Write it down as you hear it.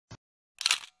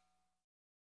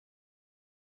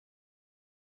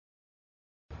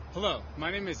Hello,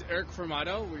 my name is Eric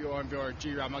Formato. We are one of your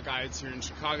Georama guides here in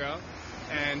Chicago.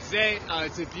 And today,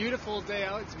 it's a beautiful day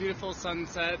out. It's a beautiful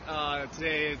sunset.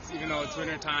 Today, even though it's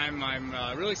winter time, I'm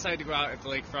really excited to go out at the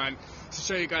lakefront to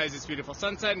show you guys this beautiful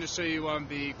sunset and to show you one of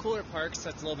the cooler parks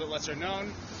that's a little bit lesser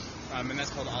known, and that's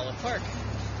called Olive Park.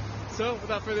 So,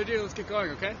 without further ado, let's get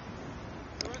going, okay?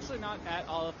 So we're actually not at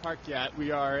Olive Park yet.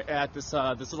 We are at this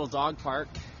little dog park.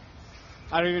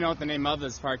 I don't even know what the name of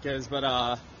this park is,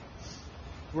 but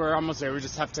we're almost there. We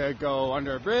just have to go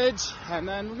under a bridge, and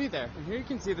then we'll be there. And here you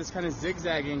can see this kind of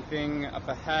zigzagging thing up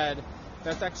ahead.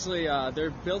 That's actually,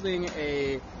 they're building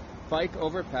a bike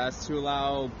overpass to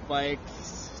allow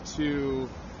bikes to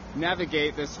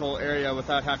navigate this whole area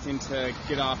without having to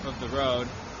get off of the road.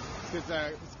 It's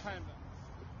kind of...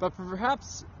 But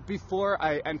perhaps before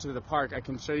I enter the park, I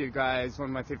can show you guys one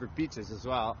of my favorite beaches as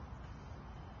well.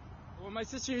 When my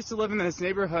sister used to live in this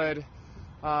neighborhood,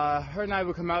 her and I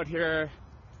would come out here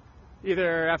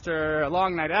either after a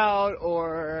long night out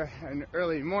or an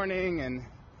early morning and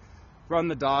run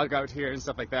the dog out here and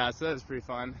stuff like that, so that was pretty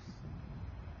fun.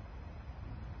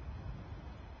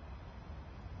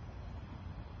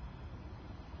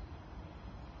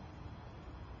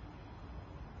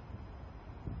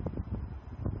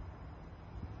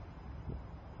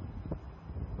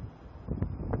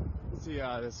 See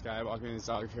this guy walking his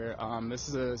dog here. This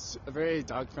is a very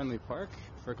dog-friendly park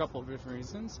for a couple of different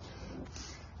reasons.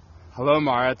 Hello,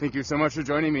 Mara. Thank you so much for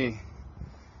joining me.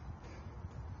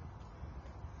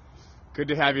 Good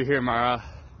to have you here, Mara.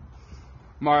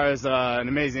 Mara is an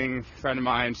amazing friend of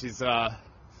mine. She's an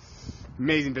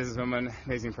amazing businesswoman,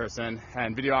 amazing person,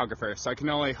 and videographer. So I can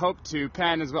only hope to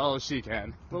pan as well as she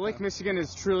can. Well, Lake Michigan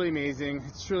is truly amazing.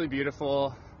 It's truly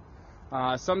beautiful.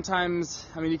 Sometimes,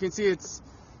 I mean, you can see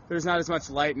there's not as much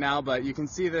light now, but you can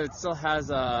see that it still has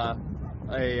a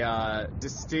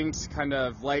distinct kind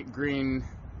of light green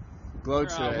glow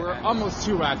to it. We're almost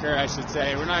to Wacker, I should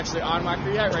say. We're not actually on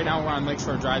Wacker yet. Right now we're on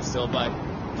Lakeshore Drive still, but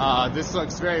this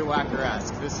looks very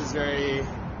Wacker-esque. This is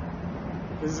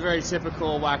very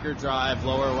typical Wacker Drive,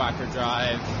 lower Wacker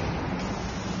Drive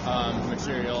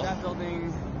material. That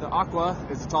building, the Aqua,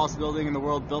 is the tallest building in the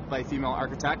world built by a female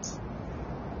architect.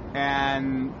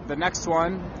 And the next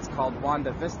one is called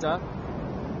Wanda Vista,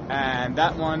 and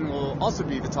that one will also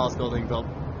be the tallest building built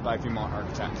by a female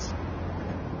architect.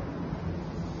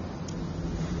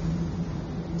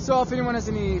 So if anyone has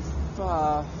any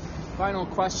final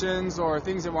questions or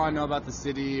things they want to know about the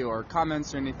city or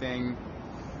comments or anything,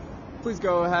 please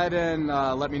go ahead and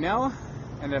let me know.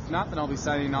 And if not, then I'll be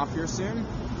signing off here soon.